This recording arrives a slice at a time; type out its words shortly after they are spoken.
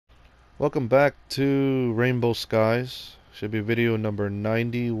Welcome back to Rainbow Skies. Should be video number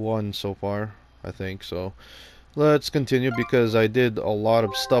 91 so far, I think. So let's continue because I did a lot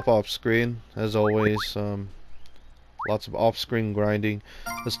of stuff off screen, as always. Lots of off-screen grinding.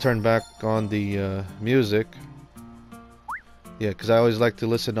 Let's turn back on the music. Yeah, because I always like to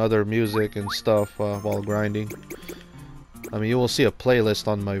listen to other music and stuff while grinding. I mean, you will see a playlist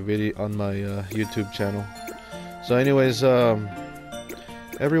on my YouTube channel. So, anyways,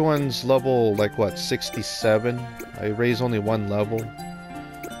 everyone's level like what, 67. I raised only one level,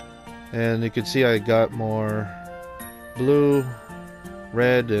 and you can see I got more blue,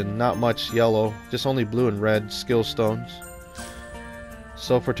 red, and not much yellow. Just only blue and red skill stones.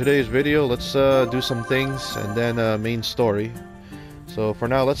 So for today's video, let's do some things and then main story. So for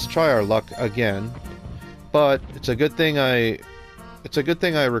now, let's try our luck again. But it's a good thing I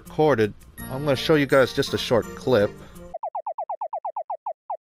recorded. I'm gonna show you guys just a short clip.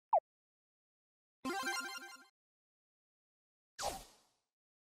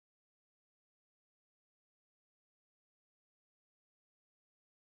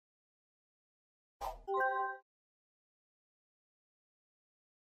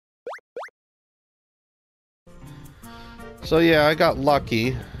 So yeah, I got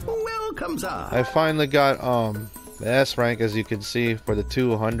lucky. Welcome, sir. I finally got the S rank, as you can see, for the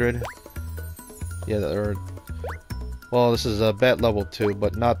 200. Yeah, well, this is a bet level 2,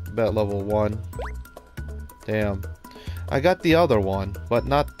 but not bet level 1. Damn. I got the other one, but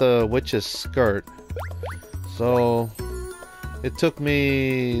not the witch's skirt. So it took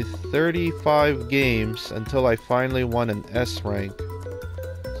me 35 games until I finally won an S rank.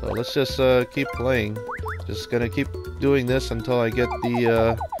 So let's just keep playing. Just gonna keep doing this until I get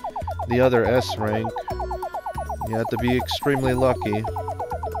the other S rank. You have to be extremely lucky.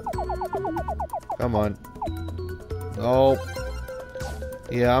 Come on. Oh.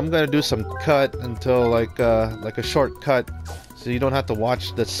 Yeah, I'm gonna do some cut until like a short cut, so you don't have to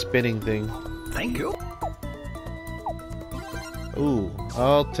watch the spinning thing. Thank you. Ooh,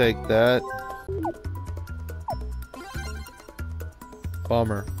 I'll take that.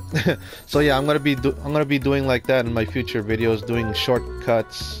 Bummer. So yeah, I'm gonna be doing like that in my future videos, doing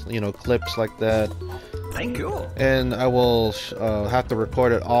shortcuts, you know, clips like that. Thank you. And I will have to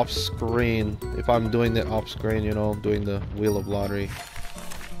record it off screen if I'm doing it off screen, you know, doing the Wheel of Lottery.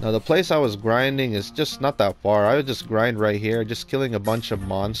 Now the place I was grinding is just not that far. I would just grind right here, just killing a bunch of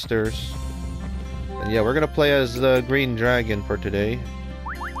monsters. And yeah, we're gonna play as the Green Dragon for today.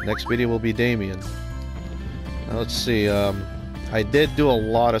 Next video will be Damien. Now let's see. I did do a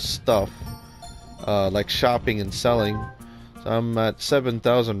lot of stuff, like shopping and selling. So I'm at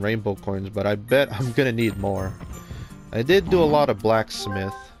 7,000 rainbow coins, but I bet I'm gonna need more. I did do a lot of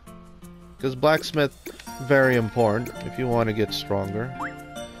blacksmith, because blacksmith very important if you want to get stronger.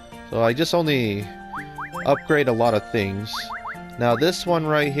 So I just only upgrade a lot of things. Now this one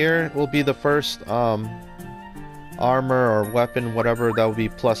right here will be the first armor or weapon, whatever, that will be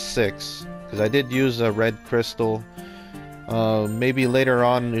 +6, because I did use a red crystal. Maybe later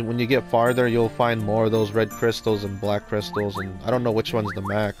on, when you get farther, you'll find more of those red crystals and black crystals, and I don't know which one's the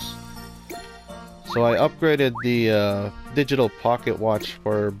max. So I upgraded the digital pocket watch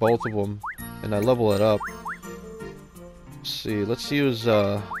for both of them, and I level it up. Let's see, let's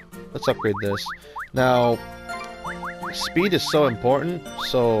upgrade this. Now, speed is so important,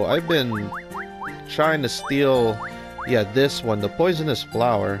 so I've been trying to steal, yeah, this one, the poisonous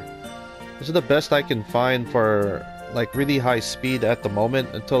flower. This is the best I can find for like really high speed at the moment,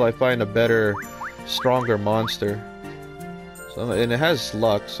 until I find a better, stronger monster. So, and it has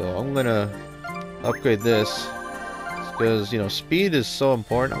luck, so I'm gonna upgrade this because, you know, speed is so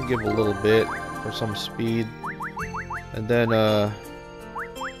important. I'll give a little bit for some speed, and then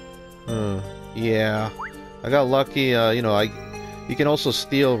yeah, I got lucky. You know, you can also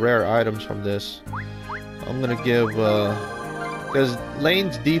steal rare items from this. I'm gonna give because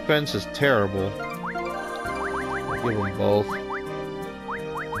Lane's defense is terrible. Give them both.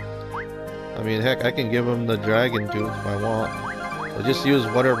 I mean, heck, I can give him the dragon too if I want. I'll just use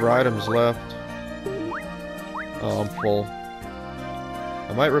whatever items left. Oh, I'm full.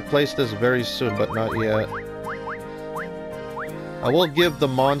 I might replace this very soon, but not yet. I will give the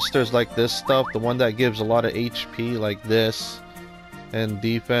monsters like this stuff, the one that gives a lot of HP, like this, and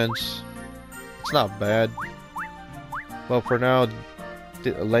defense. It's not bad. Well, for now,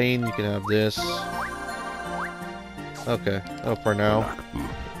 Lane, you can have this. Okay, oh, for now.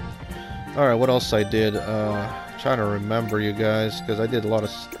 Alright, what else I did? Trying to remember, you guys, because I did a lot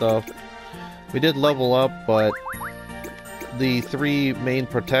of stuff. We did level up, but the 3 main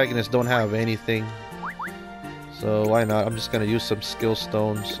protagonists don't have anything. So why not? I'm just gonna use some skill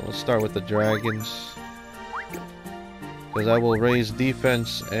stones. So let's start with the dragons. Because I will raise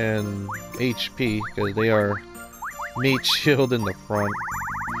defense and HP, because they are meat shield in the front.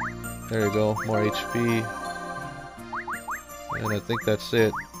 There you go, more HP. And I think that's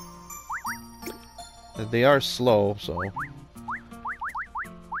it. They are slow, so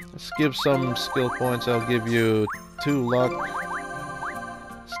let's give some skill points. I'll give you 2 luck,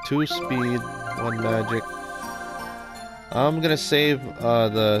 2 speed, 1 magic. I'm gonna save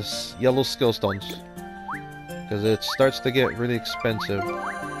the yellow skill stones because it starts to get really expensive.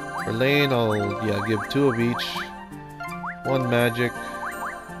 For lane, I'll give 2 of each, 1 magic.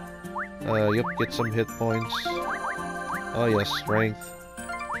 Yep, get some hit points. Oh yeah, strength,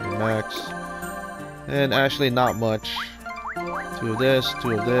 max. And actually not much. 2 of this,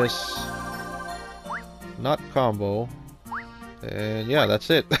 2 of this. Not combo. And yeah, that's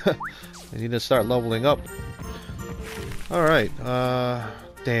it. I need to start leveling up. Alright,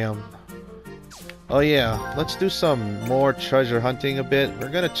 damn. Oh yeah, let's do some more treasure hunting a bit. We're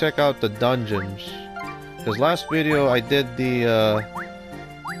gonna check out the dungeons. Because last video I did the,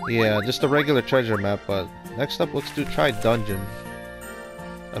 just a regular treasure map, but next up let's try dungeon.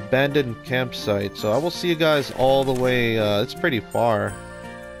 Abandoned campsite. So I will see you guys all the way, it's pretty far.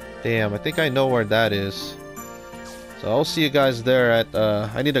 Damn, I think I know where that is. So I'll see you guys there at,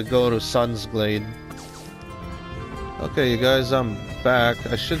 I need to go to Sun's Glade. Okay, you guys, I'm back.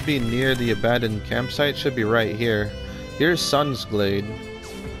 I should be near the abandoned campsite. Should be right here. Here's Sun's Glade.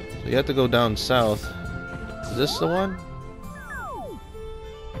 So you have to go down south. Is this the one?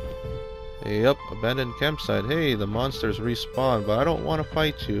 Yep, abandoned campsite. Hey, the monsters respawn, but I don't want to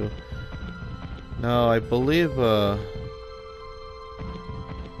fight you. No, I believe,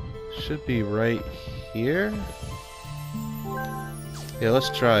 should be right here? Yeah,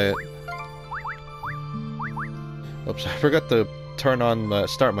 let's try it. Oops, I forgot to turn on,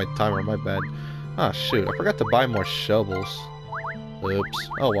 start my timer, my bad. Ah, shoot, I forgot to buy more shovels. Oops.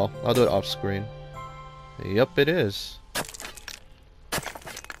 Oh well, I'll do it off screen. Yep, it is.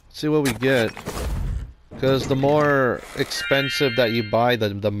 See what we get. Because the more expensive that you buy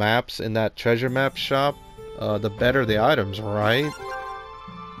the maps in that treasure map shop, the better the items, right?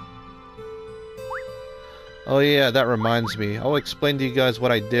 Oh yeah, that reminds me. I'll explain to you guys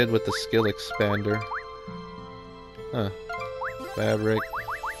what I did with the skill expander. Huh. Fabric.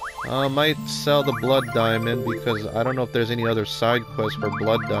 I might sell the blood diamond because I don't know if there's any other side quests for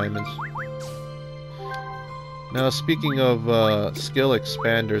blood diamonds. Now, speaking of skill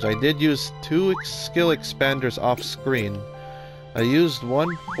expanders, I did use 2 skill expanders off screen. I used one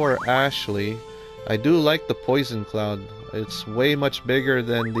for Ashley. I do like the poison cloud. It's way much bigger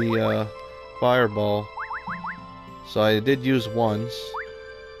than the fireball. So I did use once.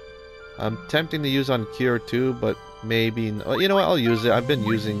 I'm tempting to use on Cure too, but maybe... you know what, I'll use it. I've been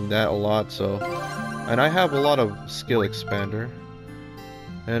using that a lot, so... And I have a lot of skill expander.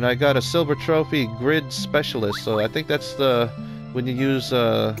 And I got a silver trophy grid specialist, so I think that's the... when you use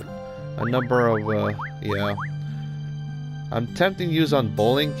a number of... yeah. I'm tempting to use on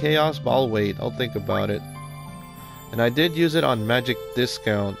bowling chaos, but I'll wait. I'll think about it. And I did use it on magic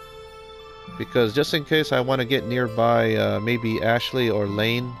discount. Because just in case I want to get nearby maybe Ashley or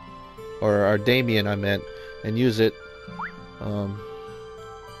Lane, or Damien I meant, and use it.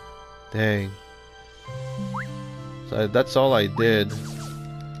 Dang. So that's all I did.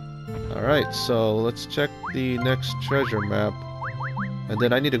 Alright, so let's check the next treasure map. And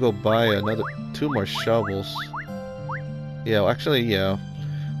then I need to go buy another 2 more shovels. Yeah, well, actually, yeah.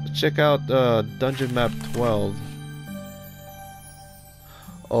 Let's check out dungeon map 12.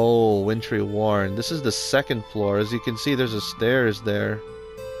 Oh, Wintry Warren. This is the 2nd floor. As you can see, there's a stairs there.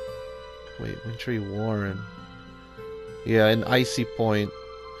 Wait, Wintry Warren. Yeah, in Icy Point.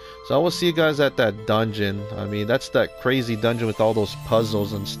 So I will see you guys at that dungeon. I mean, that's that crazy dungeon with all those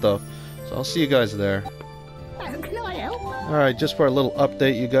puzzles and stuff. So I'll see you guys there. Can I help? Alright, just for a little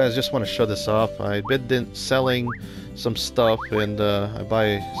update, you guys, just want to show this off. I've been selling some stuff and I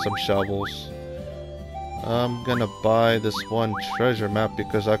buy some shovels. I'm gonna buy this one treasure map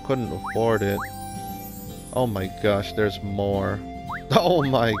because I couldn't afford it. Oh my gosh, there's more. Oh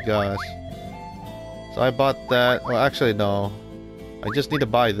my gosh. So I bought that. Well, actually, no. I just need to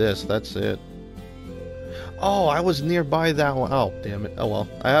buy this. That's it. Oh, I was nearby that one. Oh, damn it. Oh well.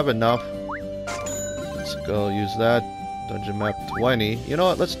 I have enough. Let's go use that. Dungeon map 20. You know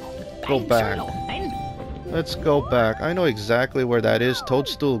what? Let's go back. Let's go back. I know exactly where that is.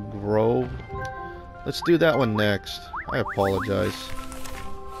 Toadstool Grove. Let's do that one next. I apologize.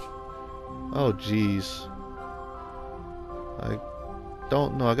 Oh, jeez.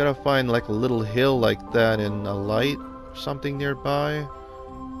 don't know. I gotta find like a little hill like that and a light or something nearby.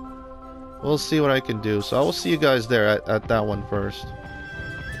 We'll see what I can do. So I will see you guys there at that one first.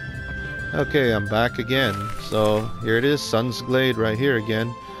 Okay, I'm back again. So here it is, Sun's Glade right here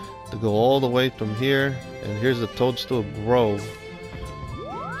again. To go all the way from here, and here's the Toadstool Grove.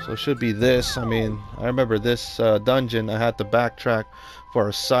 So it should be this. I mean, I remember this dungeon, I had to backtrack for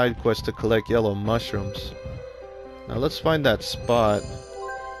a side quest to collect yellow mushrooms. Now let's find that spot.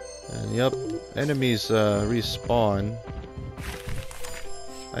 And yep, enemies respawn.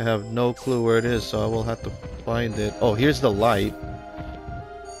 I have no clue where it is, so I will have to find it. Oh, here's the light.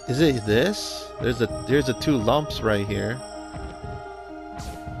 Is it this? There's the two lumps right here.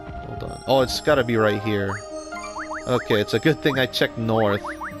 Hold on. Oh, it's gotta be right here. Okay, it's a good thing I checked north.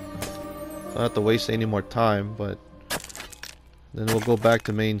 I don't have to waste any more time, but then we'll go back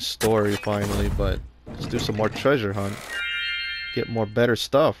to main story finally, but let's do some more treasure hunt. Get more better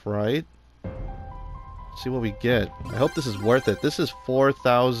stuff, right? See what we get. I hope this is worth it. This is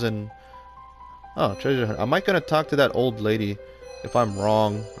 4,000. Oh, treasure hunt. Am I gonna talk to that old lady? If I'm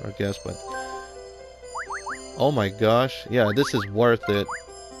wrong, I guess, but oh my gosh, yeah, this is worth it.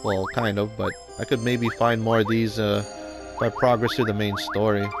 Well, kind of, but I could maybe find more of these if I progress through the main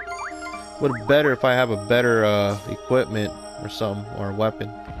story. Would be better if I have a better equipment or a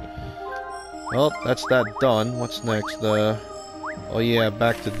weapon. Well, that's that done. What's next? Oh yeah,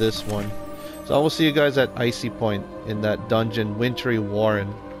 back to this one. So I will see you guys at Icy Point in that dungeon, Wintry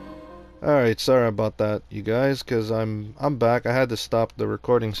Warren. Alright, sorry about that, you guys, because I'm back. I had to stop the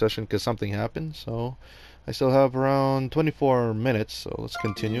recording session because something happened, so I still have around 24 minutes, so let's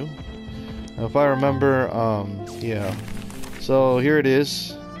continue. Now, if I remember, yeah. So here it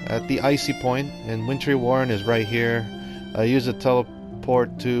is, at the Icy Point, and Wintry Warren is right here. I use a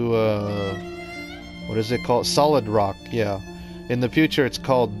teleport to, what is it called? Solid Rock, yeah. In the future, it's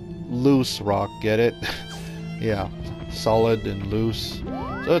called Loose Rock, get it? Yeah, solid and loose.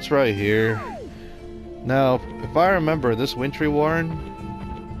 So it's right here. Now, if I remember, this Wintry Warren...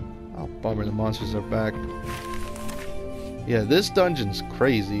 Oh, bummer, the monsters are back. Yeah, this dungeon's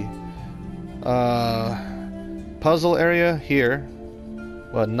crazy. Puzzle area here.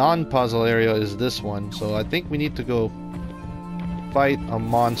 Well, non-puzzle area is this one. So I think we need to go fight a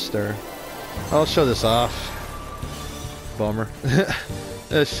monster. I'll show this off. Bummer.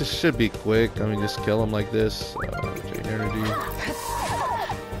 This should be quick. I mean, just kill him like this. Drain energy.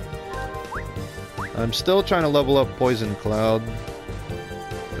 I'm still trying to level up Poison Cloud.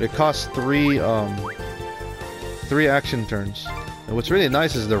 But it costs three action turns. And what's really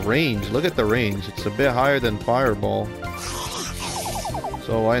nice is the range. Look at the range. It's a bit higher than Fireball.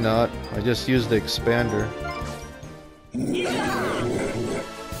 So why not? I just used the expander.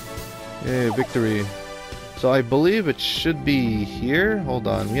 Yay, victory. So I believe it should be here. Hold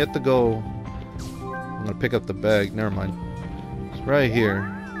on. We have to go... I'm gonna pick up the bag. Never mind. It's right here.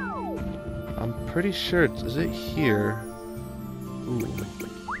 I'm pretty sure it's... Is it here? Ooh.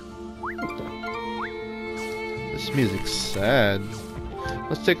 This music's sad.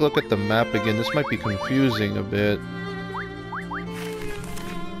 Let's take a look at the map again. This might be confusing a bit.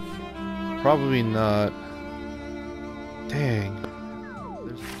 Probably not. Dang.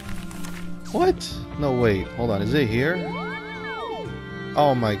 What? No, wait. Hold on. Is it here?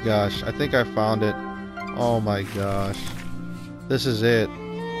 Oh my gosh. I think I found it. Oh my gosh. This is it.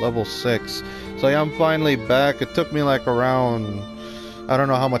 Level 6. So yeah, I'm finally back. It took me like around... I don't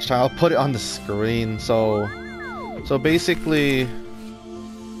know how much time. I'll put it on the screen. So basically...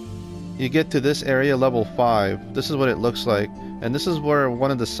 You get to this area, level 5. This is what it looks like. And this is where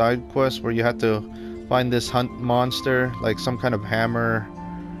one of the side quests where you have to find this hunt monster. Like some kind of hammer...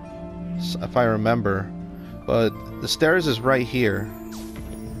 if I remember. But the stairs is right here.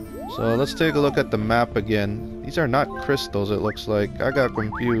 So let's take a look at the map again. These are not crystals, it looks like. I got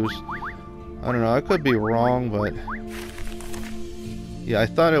confused. I don't know, I could be wrong, but... Yeah, I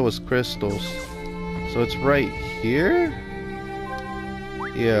thought it was crystals. So it's right here?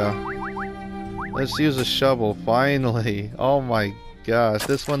 Yeah. Let's use a shovel, finally. Oh my gosh,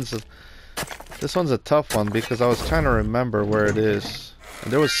 this one's a tough one because I was trying to remember where it is.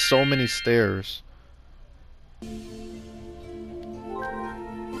 And there was so many stairs.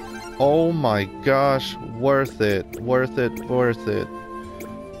 Oh my gosh, worth it, worth it, worth it.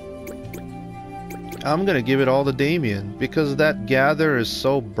 I'm gonna give it all to Damien because that gather is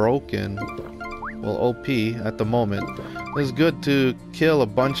so broken. Well, OP at the moment. It's good to kill a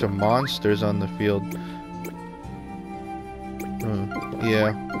bunch of monsters on the field.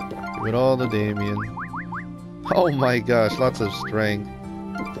 Yeah, give it all to Damien. Oh my gosh, lots of strength.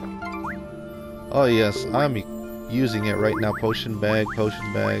 Oh yes, I'm using it right now. Potion bag,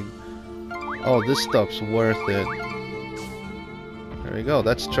 potion bag. Oh, this stuff's worth it. There you go.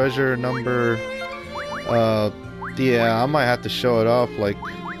 That's treasure number... yeah, I might have to show it off, like...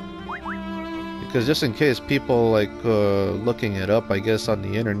 Because just in case people, like, looking it up, I guess, on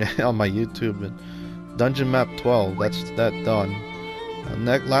the internet, on my YouTube. And Dungeon Map 12, that's that done.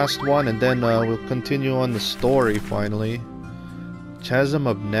 Last one, and then we'll continue on the story, finally. Chasm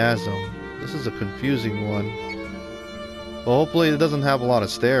of Nazem. This is a confusing one. Well, hopefully it doesn't have a lot of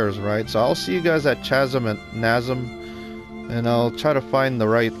stairs, right? So I'll see you guys at Chasm and Nazem, and I'll try to find the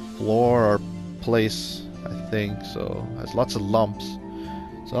right floor or place, I think. So has lots of lumps.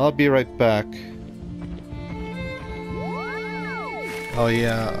 So I'll be right back. Oh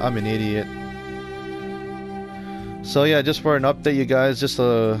yeah, I'm an idiot. So yeah, just for an update, you guys, just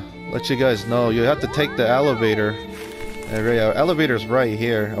to let you guys know, you have to take the elevator. Elevator's right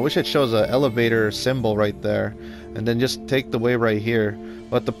here. I wish it shows an elevator symbol right there, and then just take the way right here.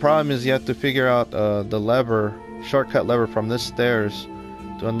 But the problem is you have to figure out the lever, shortcut lever from this stairs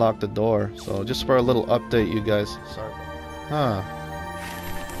to unlock the door. So just for a little update, you guys. Sorry. Huh.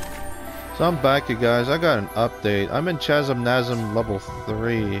 So I'm back, you guys. I got an update. I'm in Chasm Nazem level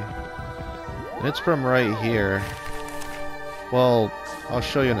 3. And it's from right here. Well, I'll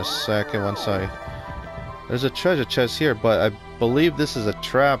show you in a second once There's a treasure chest here, but I believe this is a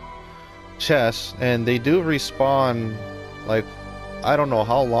trap chest. And they do respawn, like, I don't know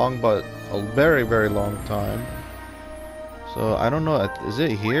how long, but a very, very long time. So, I don't know. Is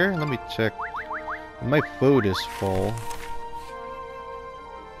it here? Let me check. My food is full.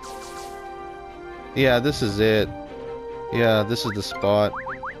 Yeah, this is it. Yeah, this is the spot.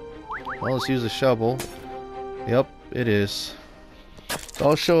 Well, let's use a shovel. Yep, it is. So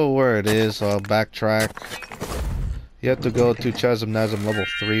I'll show where it is. I'll backtrack. You have to go to Chasm Nazem level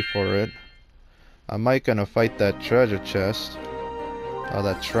 3 for it. I might gonna fight that treasure chest. Oh,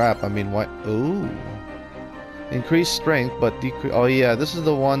 that trap. I mean, what? Ooh. Increase strength, but decrease. Oh, yeah, this is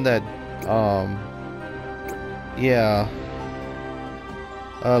the one that, yeah.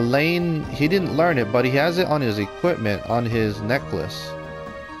 Lane, he didn't learn it, but he has it on his equipment, on his necklace.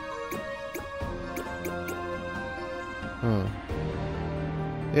 Huh.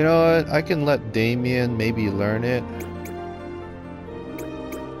 You know what? I can let Damien maybe learn it.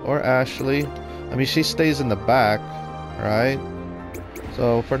 Or Ashley. I mean, she stays in the back, right?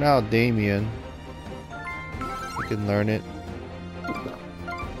 So for now, Damien. He can learn it.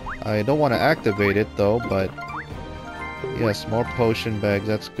 I don't want to activate it though, but yes, more potion bags,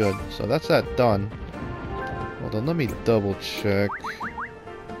 that's good. So that's that done. Hold on, let me double check.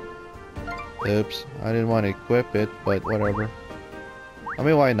 Oops, I didn't want to equip it, but whatever. I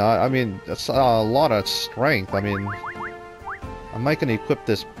mean, why not? I mean, that's a lot of strength. I mean, I might gonna equip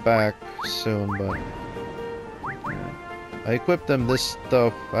this back soon, but I equipped them this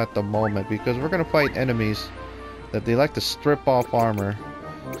stuff at the moment because we're gonna fight enemies that they like to strip off armor.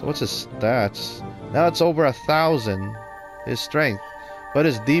 So what's his stats? Now it's over 1,000. His strength, but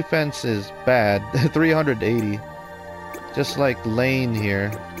his defense is bad. 380, just like Lane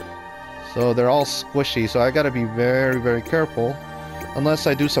here. So they're all squishy, so I gotta be very, very careful. Unless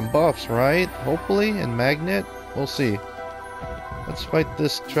I do some buffs, right? Hopefully, and magnet. We'll see. Let's fight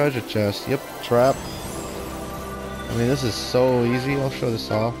this treasure chest. Yep, trap. I mean, this is so easy. I'll show this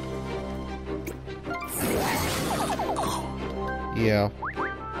off. Yeah.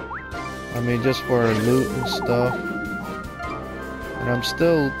 I mean, just for loot and stuff. And I'm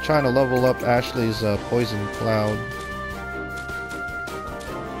still trying to level up Ashley's Poison Cloud.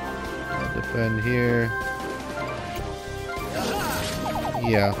 I'll defend here.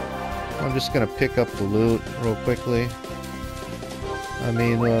 Yeah. I'm just gonna pick up the loot real quickly. I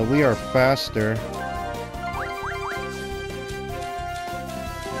mean, we are faster.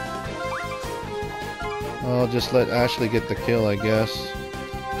 I'll just let Ashley get the kill, I guess.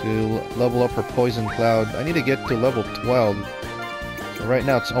 To level up her Poison Cloud. I need to get to level 12. So right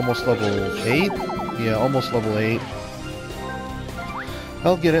now it's almost level 8? Yeah, almost level 8.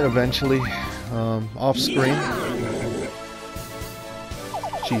 I'll get it eventually. Off screen.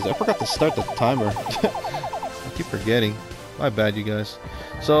 Jeez, I forgot to start the timer. I keep forgetting. My bad, you guys.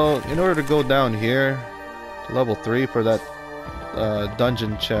 So, in order to go down here to level 3 for that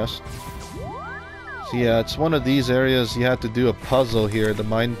dungeon chest. So yeah, it's one of these areas you have to do a puzzle here, the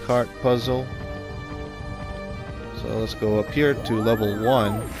minecart puzzle. So let's go up here to level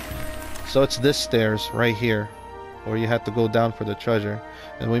 1. So it's this stairs right here, where you have to go down for the treasure.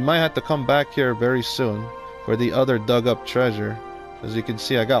 And we might have to come back here very soon for the other dug up treasure. As you can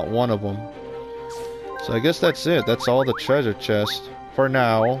see, I got one of them. So I guess that's it. That's all the treasure chest for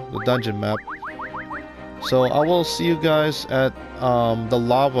now, the dungeon map. So I will see you guys at the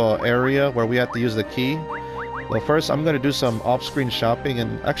lava area where we have to use the key. But first, I'm gonna do some off-screen shopping,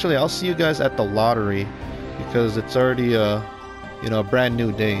 and actually, I'll see you guys at the lottery because it's already you know, a brand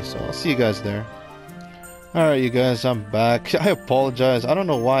new day. So I'll see you guys there. All right, you guys, I'm back. I apologize. I don't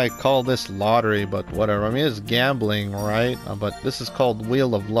know why I call this lottery, but whatever. I mean, it's gambling, right? But this is called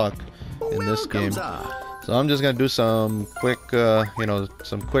Wheel of Luck in this game. So I'm just gonna do some quick, you know,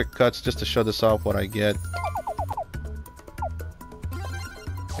 some quick cuts just to show this off what I get.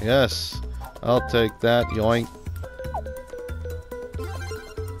 Yes, I'll take that. Yoink.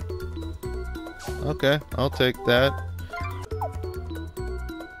 Okay, I'll take that.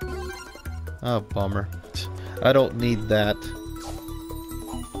 Oh, bummer. I don't need that.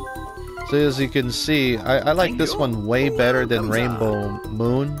 So as you can see, I like this one way better than Rainbow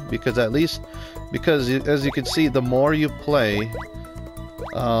Moon because at least, because as you can see, the more you play,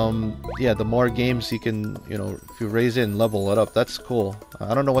 yeah, the more games you can, you know, if you raise it and level it up, that's cool.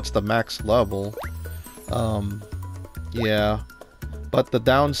 I don't know what's the max level. Yeah, but the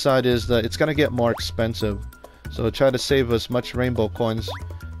downside is that it's gonna get more expensive. So try to save as much rainbow coins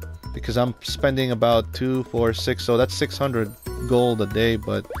because I'm spending about 2, 4, 6, so that's 600 gold a day,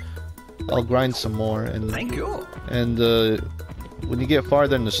 but I'll grind some more. And thank you. And when you get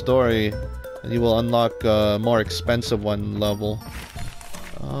farther in the story, you will unlock a more expensive one level.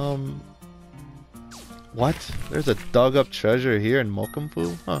 What? There's a dug up treasure here in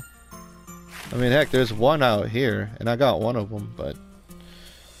Mokumfu? Huh. I mean, heck, there's one out here, and I got one of them, but...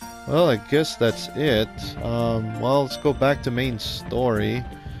 Well, I guess that's it. Well, let's go back to main story.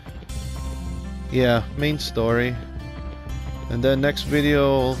 Yeah, main story. And then next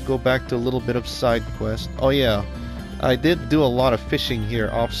video, I'll go back to a little bit of side quest. Oh yeah, I did do a lot of fishing here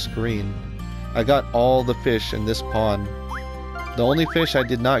off screen. I got all the fish in this pond. The only fish I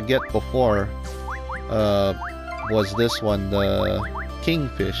did not get before was this one, the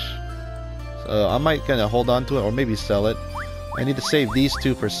kingfish. So I might kind of hold on to it or maybe sell it. I need to save these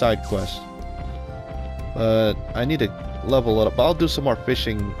two for side quests. But I need to level it up. I'll do some more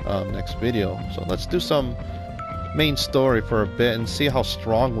fishing next video. So let's do some main story for a bit and see how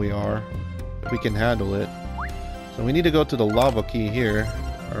strong we are. If we can handle it. So we need to go to the lava key here.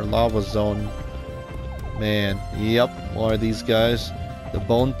 Or lava zone. Man, yep, more of these guys. The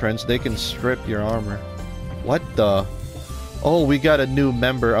bone prints, they can strip your armor. What the? Oh, we got a new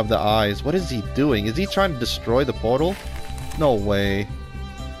member of the Eyes. What is he doing? Is he trying to destroy the portal? No way.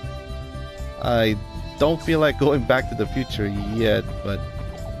 I don't feel like going back to the future yet, but...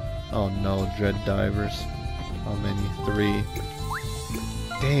 Oh no, Dread Divers. How many? 3.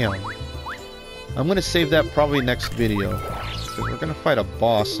 Damn. I'm gonna save that probably next video. Because we're gonna fight a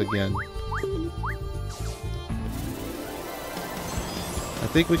boss again. I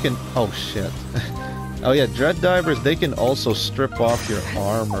think we can... Oh shit. Oh yeah, Dread Divers, they can also strip off your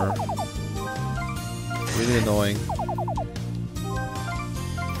armor. Really annoying.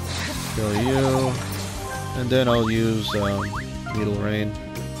 Kill you. And then I'll use Needle Rain.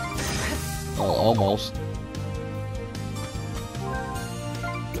 Oh, almost.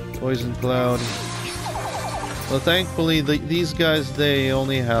 Poison Cloud. Well, thankfully, these guys, they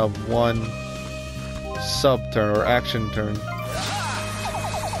only have one sub-turn or action turn.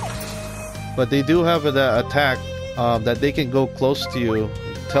 But they do have an attack that they can go close to you,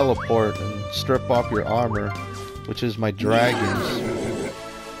 teleport, and strip off your armor, which is my dragons.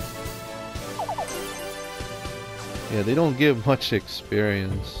 Yeah, they don't give much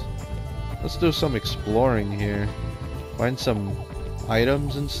experience. Let's do some exploring here. Find some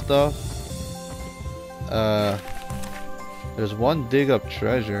items and stuff. There's one dig up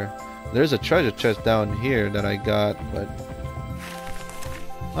treasure. There's a treasure chest down here that I got, but...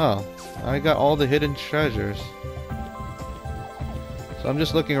 Oh, I got all the hidden treasures. So I'm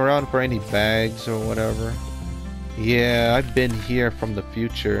just looking around for any bags or whatever. Yeah, I've been here from the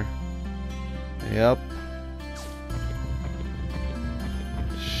future. Yep.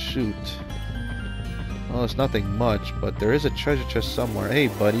 Shoot. Well, it's nothing much, but there is a treasure chest somewhere. Hey,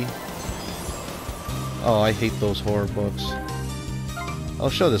 buddy. Oh, I hate those horror books. I'll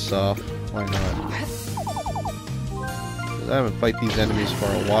show this off. Why not? I haven't fight these enemies for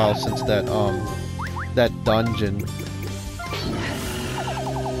a while since that dungeon.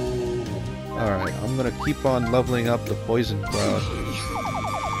 Alright, I'm gonna keep on leveling up the Poison Cloud.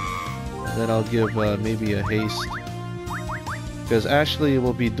 And then I'll give maybe a haste. Because Ashley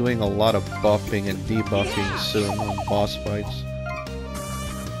will be doing a lot of buffing and debuffing soon on boss fights.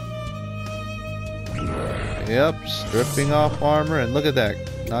 Yep, stripping off armor, and look at that.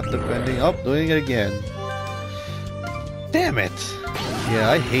 Not defending. Oh, doing it again. Damn it! Yeah,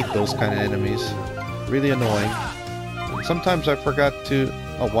 I hate those kind of enemies. really annoying. And sometimes I forgot to...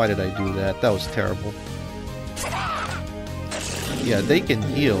 Oh, why did I do that? That was terrible. Yeah, they can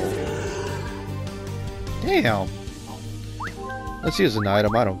heal. Damn. Let's use an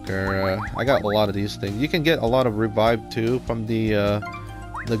item. I don't care. I got a lot of these things. You can get a lot of revive too from the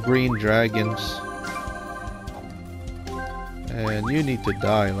green dragons. And you need to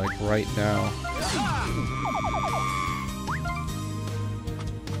die like right now.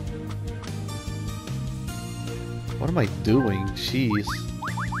 What am I doing? Jeez.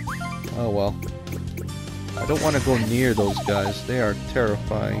 Oh well. I don't want to go near those guys. They are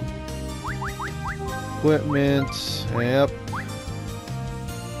terrifying. Equipment. Yep.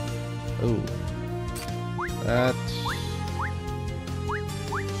 Ooh. That.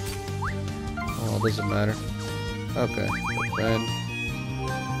 Oh, it doesn't matter. Okay.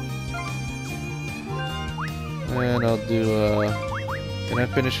 And I'll do, can I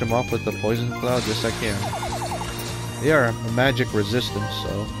finish him off with the poison cloud? Yes, I can. They are a magic resistance,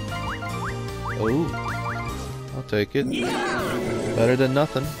 so. Oh. I'll take it. Better than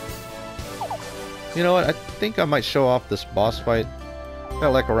nothing. You know what? I think I might show off this boss fight.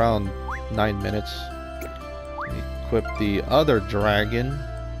 Got like around 9 minutes. Equip the other dragon.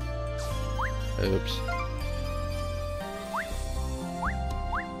 Oops.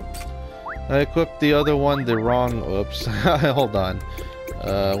 I equipped the other one the wrong... Oops. Hold on.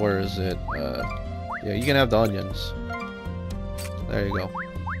 Where is it? Yeah, you can have the onions. There you go.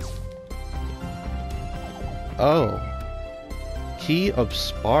 Oh. Key of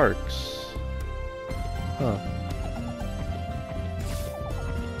Sparks. Huh.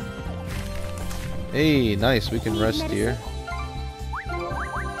 Hey, nice. We can rest here.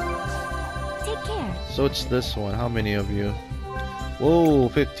 Take care. So it's this one. How many of you? Whoa,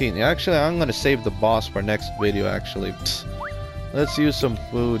 15. Actually, I'm gonna save the boss for next video, actually. Psst. Let's use some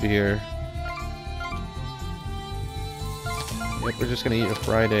food here. Yep, we're just gonna eat a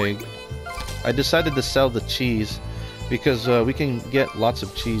fried egg. I decided to sell the cheese because we can get lots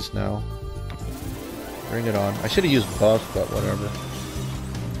of cheese now. Bring it on. I should have used buff, but whatever.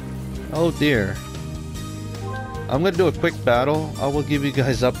 Oh dear. I'm gonna do a quick battle. I will give you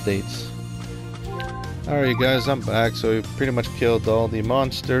guys updates. Alright guys, I'm back. So we pretty much killed all the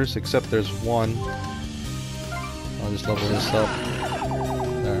monsters except there's one. I'll just level this up.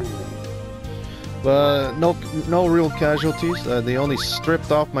 There. But no real casualties. They only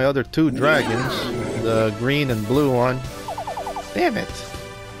stripped off my other two dragons, the green and blue one. Damn it.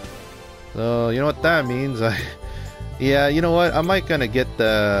 So you know what that means? Yeah, you know what? I might gonna get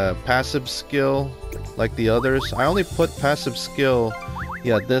the passive skill like the others. I only put passive skill,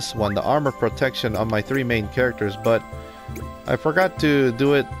 yeah, this one, the armor protection, on my 3 main characters, but I forgot to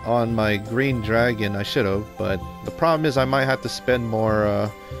do it on my green dragon. I should have, but the problem is I might have to spend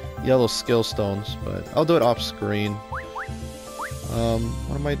more yellow skill stones, but I'll do it off screen.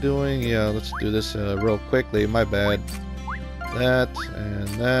 What am I doing? Yeah, let's do this real quickly. My bad. That and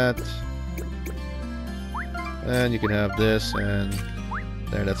that. And you can have this, and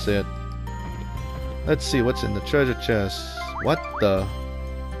there, that's it. Let's see what's in the treasure chest. What the?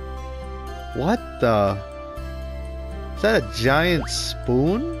 What the? Is that a giant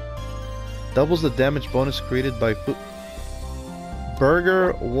spoon? Doubles the damage bonus created by food.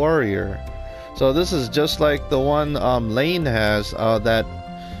 Burger Warrior. So this is just like the one Lane has. That.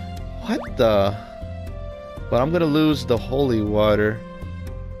 What the? But I'm gonna lose the holy water.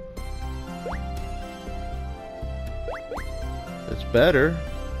 It's better.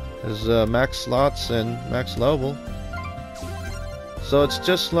 There's max slots and max level. So it's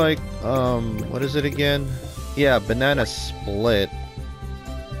just like, what is it again? Yeah, banana split.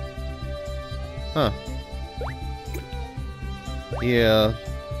 Huh. Yeah,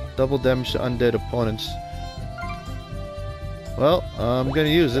 double damage to undead opponents. Well, I'm gonna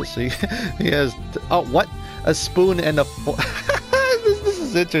use it. So he has, oh, what? A spoon and a this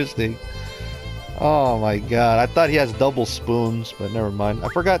is interesting. Oh my god, I thought he has double spoons, but never mind. I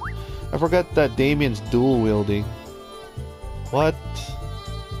forgot that Damien's dual wielding. What?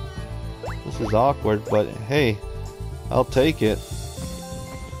 This is awkward, but hey, I'll take it.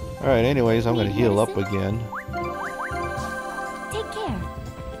 Alright, anyways, I'm gonna heal up again. Take care.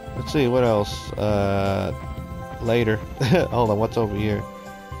 Let's see, what else? Later. Hold on, what's over here?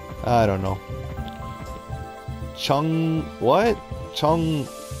 I don't know. What?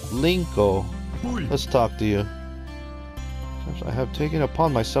 Linko. Let's talk to you. I have taken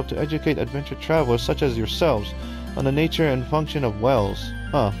upon myself to educate adventure travelers such as yourselves on the nature and function of wells.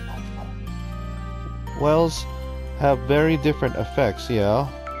 Huh. Wells have very different effects, yeah.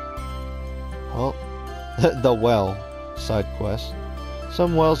 Well, the well side quest.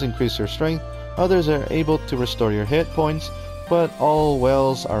 Some wells increase your strength, Others are able to restore your hit points, but all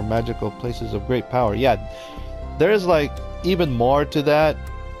wells are magical places of great power. Yeah, there's like even more to that.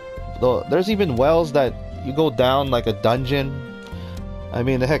 Though there's even wells that you go down like a dungeon. I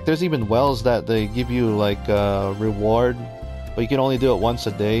mean, heck, there's even wells that they give you like a reward, but you can only do it once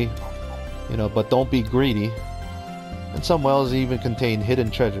a day. You know, but don't be greedy. And some wells even contain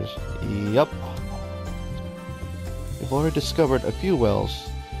hidden treasures. Yup. We've already discovered a few wells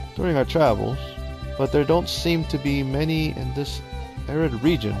during our travels, but there don't seem to be many in this arid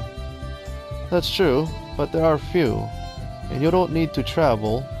region. That's true, but there are few, and you don't need to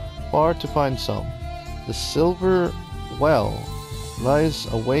travel far to find some. The Silver Well lies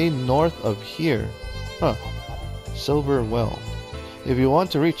away north of here. Huh. Silver Well. If you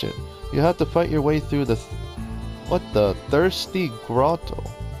want to reach it, you have to fight your way through the Thirsty Grotto.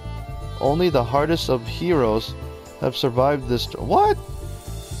 Only the hardest of heroes have survived this. What?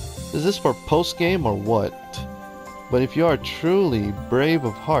 Is this for post-game or what? But if you are truly brave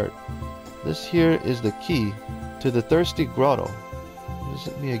of heart, this here is the key to the Thirsty Grotto.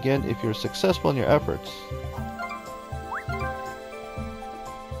 Visit me again if you're successful in your efforts.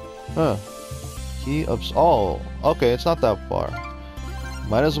 Huh. Key of... Oh, okay, it's not that far.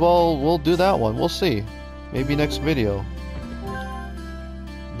 Might as well, we'll do that one. We'll see. Maybe next video.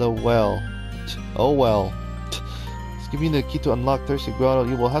 The well. Oh well. It's giving you the key to unlock Thirsty Grotto.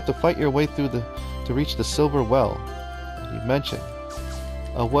 You will have to fight your way through to reach the Silver Well. You mentioned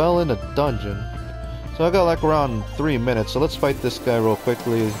a well in a dungeon. So I got like around 3 minutes. So let's fight this guy real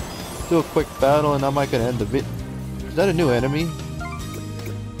quickly. Do a quick battle, and I might gonna end the vid. Is that a new enemy?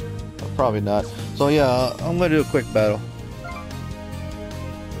 Probably not. So yeah, I'm gonna do a quick battle.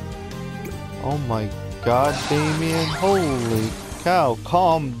 Oh my God, Damien! Holy cow!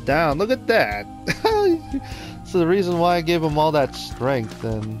 Calm down. Look at that. So the reason why I gave him all that strength,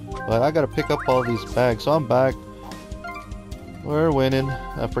 but I gotta pick up all these bags. So I'm back. We're winning.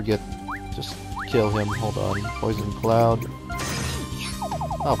 I forget. Just kill him. Hold on. Poison Cloud.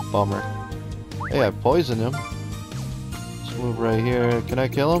 Oh, bummer. Hey, I poisoned him. Let's move right here. Can I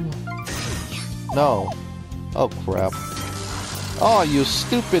kill him? No. Oh, crap. Oh, you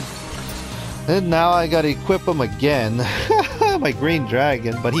stupid. And now I gotta equip him again. My green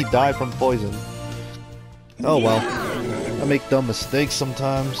dragon, but he died from poison. Oh well. I make dumb mistakes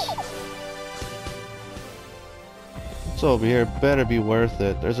sometimes. What's over here? Better be worth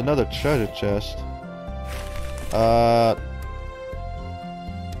it. There's another treasure chest. How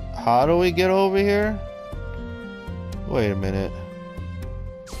do we get over here? Wait a minute.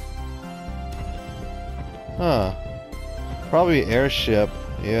 Huh. Probably airship.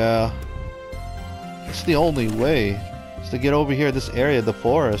 Yeah. It's the only way. Is to get over here, this area, the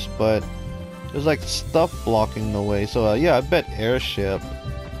forest, but there's like stuff blocking the way. So yeah, I bet airship.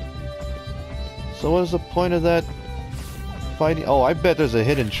 So what is the point of that fighting? Oh, I bet there's a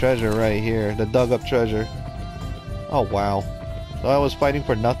hidden treasure right here. The dug up treasure. Oh wow. So I was fighting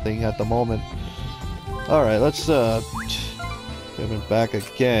for nothing at the moment. Alright, let's give him back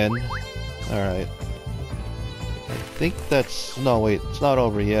again. Alright. I think that's... No, wait. It's not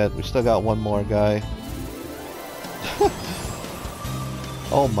over yet. We still got one more guy.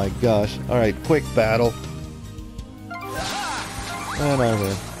 Oh my gosh. Alright, quick battle. And I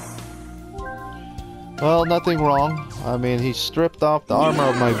win. Well, nothing wrong. I mean, he stripped off the armor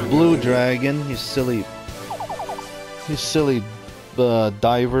of my blue dragon. He's silly...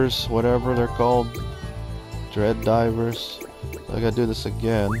 divers, whatever they're called. Dread divers. I gotta do this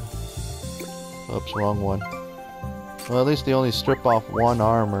again. Oops, wrong one. Well, at least they only strip off one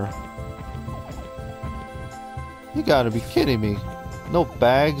armor. You gotta be kidding me. No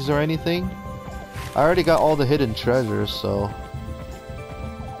bags or anything? I already got all the hidden treasures, so...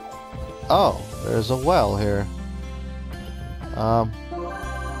 Oh, there's a well here.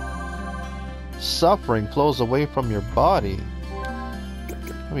 Suffering flows away from your body.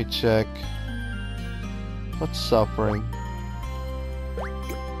 Let me check. What's suffering?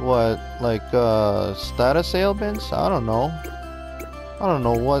 What, like, status ailments? I don't know. I don't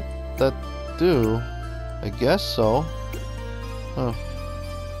know what that do. I guess so. Huh.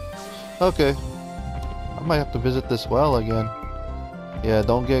 Okay. I might have to visit this well again. Yeah,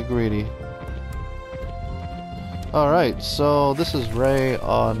 don't get greedy. Alright, so this is Ray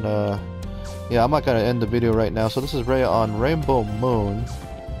on, yeah, I'm not gonna end the video right now. So this is Ray on Rainbow Moon.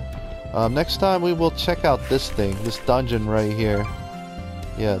 Next time we will check out this thing, this dungeon right here.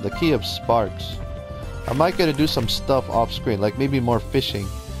 Yeah, the Key of Sparks. I might get to do some stuff off screen, like maybe more fishing,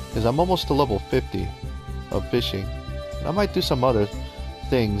 because I'm almost to level 50 of fishing. I might do some other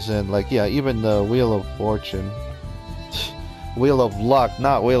things, and like, yeah, even the Wheel of Fortune. Wheel of Luck,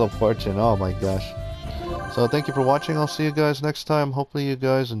 not Wheel of Fortune. Oh my gosh. So thank you for watching. I'll see you guys next time. Hopefully you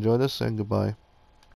guys enjoy this, and goodbye.